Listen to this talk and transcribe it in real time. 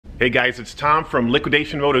Hey guys, it's Tom from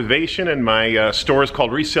Liquidation Motivation, and my store is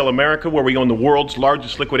called Resale America, where we own the world's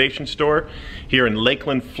largest liquidation store here in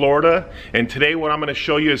Lakeland, Florida. And today what I'm going to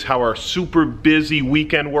show you is how our super busy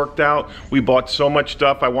weekend worked out. We bought so much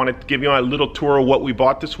stuff. I wanted to give you a little tour of what we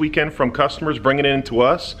bought this weekend from customers, bringing it into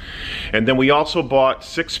us. And then we also bought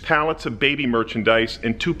 6 pallets of baby merchandise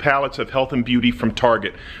and 2 pallets of health and beauty from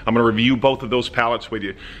Target. I'm going to review both of those pallets with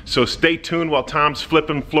you. So stay tuned while Tom's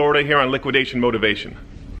flipping Florida here on Liquidation Motivation.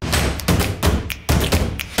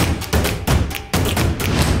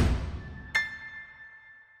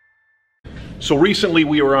 So recently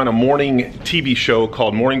we were on a morning TV show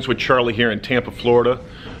called Mornings with Charlie here in Tampa, Florida.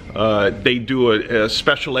 They do a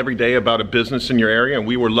special every day about a business in your area, and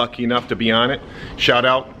we were lucky enough to be on it. Shout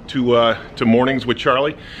out to Mornings with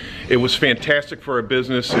Charlie. It was fantastic for our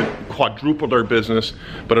business. It quadrupled our business,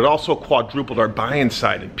 but it also quadrupled our buying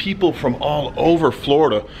side. And people from all over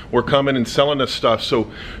Florida were coming and selling us stuff. So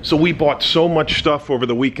we bought so much stuff over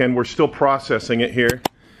the weekend. We're still processing it here.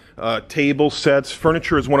 Table sets,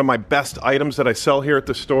 furniture is one of my best items that I sell here at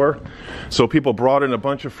the store. So people brought in a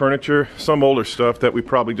bunch of furniture, some older stuff that we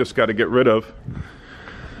probably just got to get rid of.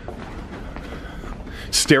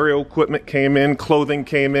 Stereo equipment came in, clothing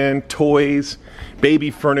came in, toys,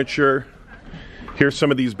 baby furniture. Here's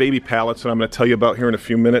some of these baby pallets that I'm going to tell you about here in a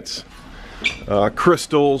few minutes.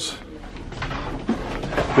 Crystals.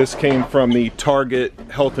 This came from the Target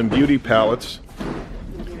health and beauty pallets.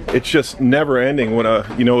 It's just never ending when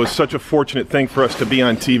it's such a fortunate thing for us to be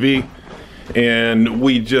on TV, and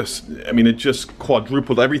it just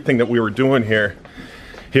quadrupled everything that we were doing here.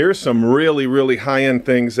 Here's some really high-end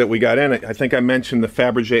things that we got in. I think I mentioned the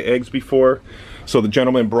Faberge eggs before. So the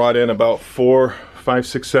gentleman brought in about 4, 5,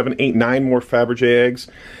 6, 7, 8, 9 more Faberge eggs,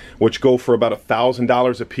 which go for about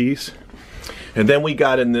 $1,000 a piece. And then we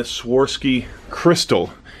got in this Swarovski crystal.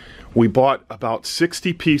 We bought about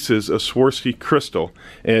 60 pieces of Swarovski crystal,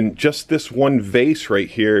 and just this one vase right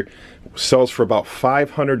here sells for about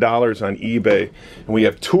 $500 on eBay, and we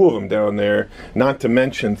have 2 of them down there, not to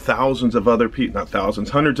mention thousands of other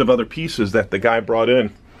hundreds of other pieces that the guy brought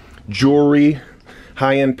in. Jewelry,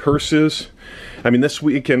 high-end purses. I mean, this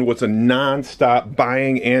weekend was a non-stop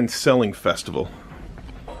buying and selling festival.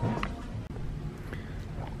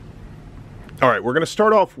 All right, we're going to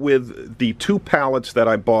start off with the 2 pallets that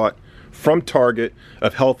I bought from Target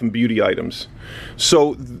of health and beauty items.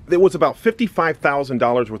 So it was about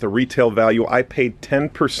 $55,000 worth of retail value. I paid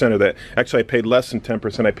 10% of that. Actually, I paid less than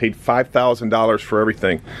 10%. I paid $5,000 for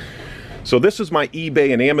everything. So this is my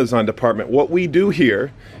eBay and Amazon department. What we do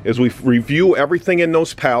here is we review everything in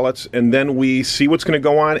those pallets, and then we see what's going to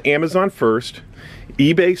go on Amazon first,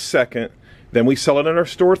 eBay second, then we sell it in our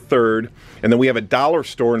store third, and then we have a dollar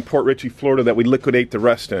store in Port Richey, Florida that we liquidate the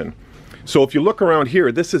rest in. So if you look around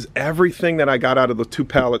here, this is everything that I got out of the 2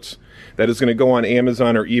 pallets that is going to go on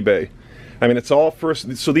Amazon or eBay. I mean, it's all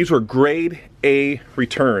first, so these were grade A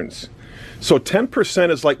returns. So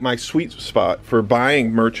 10% is like my sweet spot for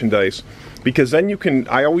buying merchandise, because then you can,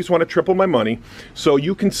 I always want to triple my money, so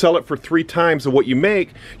you can sell it for 3 times of what you make.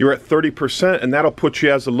 You're at 30%, and that'll put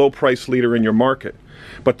you as a low price leader in your market.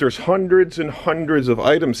 But there's hundreds and hundreds of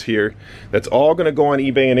items here that's all going to go on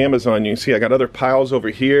eBay and Amazon. You can see I got other piles over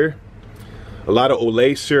here. A lot of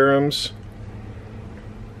Olay serums.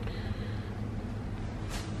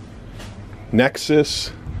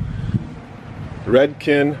 Nexus.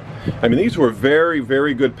 Redken. I mean, these were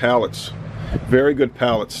very good pallets. Very good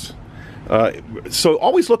pallets. So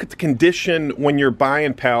always look at the condition when you're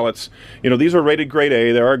buying pallets. You know, these are rated grade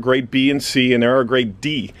A, there are grade B and C, and there are grade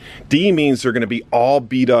D. D means they're going to be all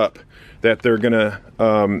beat up, that they're going to,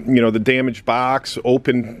 the damaged box,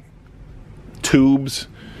 open tubes,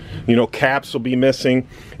 caps will be missing.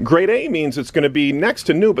 Grade A means it's going to be next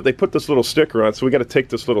to new, but they put this little sticker on, so we got to take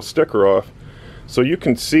this little sticker off. So you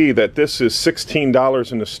can see that this is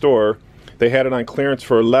 $16 in the store. They had it on clearance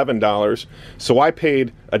for $11, so I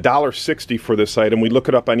paid $1.60 for this item. We look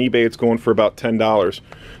it up on eBay, it's going for about $10.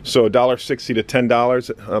 So $1.60 to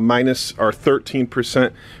 $10 minus our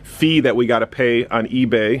 13% fee that we got to pay on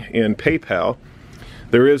eBay and PayPal.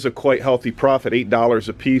 There is a quite healthy profit, $8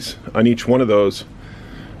 a piece on each one of those.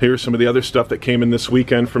 Here's some of the other stuff that came in this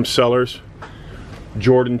weekend from sellers.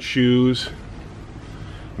 Jordan shoes.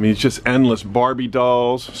 I mean, it's just endless. Barbie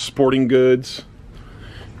dolls, sporting goods.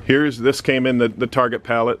 This came in the Target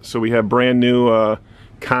pallet. So we have brand new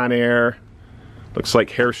Conair. Looks like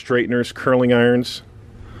hair straighteners, curling irons.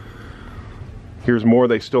 Here's more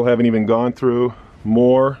they still haven't even gone through.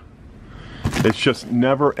 More. It's just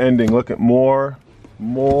never ending. Look at more. It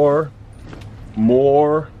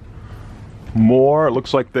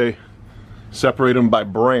looks like they separate them by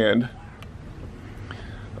brand.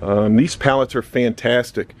 These pallets are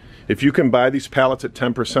fantastic. If you can buy these pallets at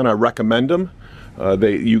 10%, I recommend them.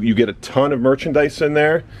 You get a ton of merchandise in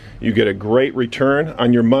there. You get a great return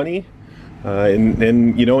on your money.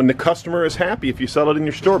 And you know, and the customer is happy if you sell it in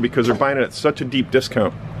your store because they're buying it at such a deep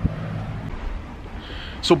discount.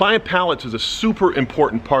 So buying pallets is a super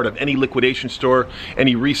important part of any liquidation store,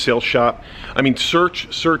 any resale shop. I mean, search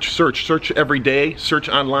every day, search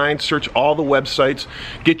online, search all the websites,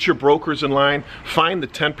 get your brokers in line, find the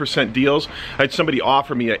 10% deals. I had somebody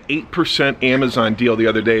offer me an 8% Amazon deal the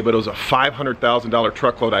other day, but it was a $500,000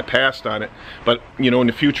 truckload. I passed on it. But you know, in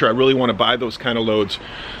the future, I really want to buy those kind of loads.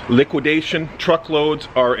 Liquidation truckloads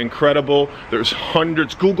are incredible. There's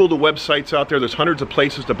hundreds, Google the websites out there, there's hundreds of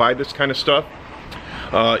places to buy this kind of stuff.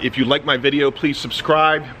 If you like my video, please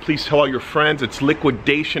subscribe. Please tell all your friends. It's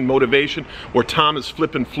Liquidation Motivation, where Tom is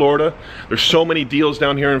flipping Florida. There's so many deals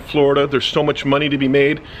down here in Florida. There's so much money to be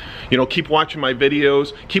made. You know, keep watching my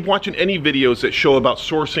videos. Keep watching any videos that show about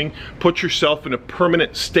sourcing. Put yourself in a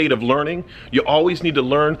permanent state of learning. You always need to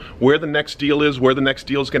learn where the next deal is, where the next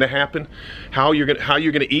deal is going to happen, how you're going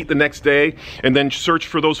to eat the next day, and then search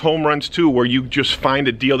for those home runs too, where you just find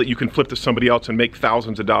a deal that you can flip to somebody else and make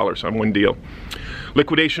thousands of dollars on one deal.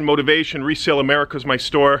 Liquidation Motivation, Resale America is my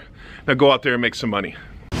store. Now go out there and make some money.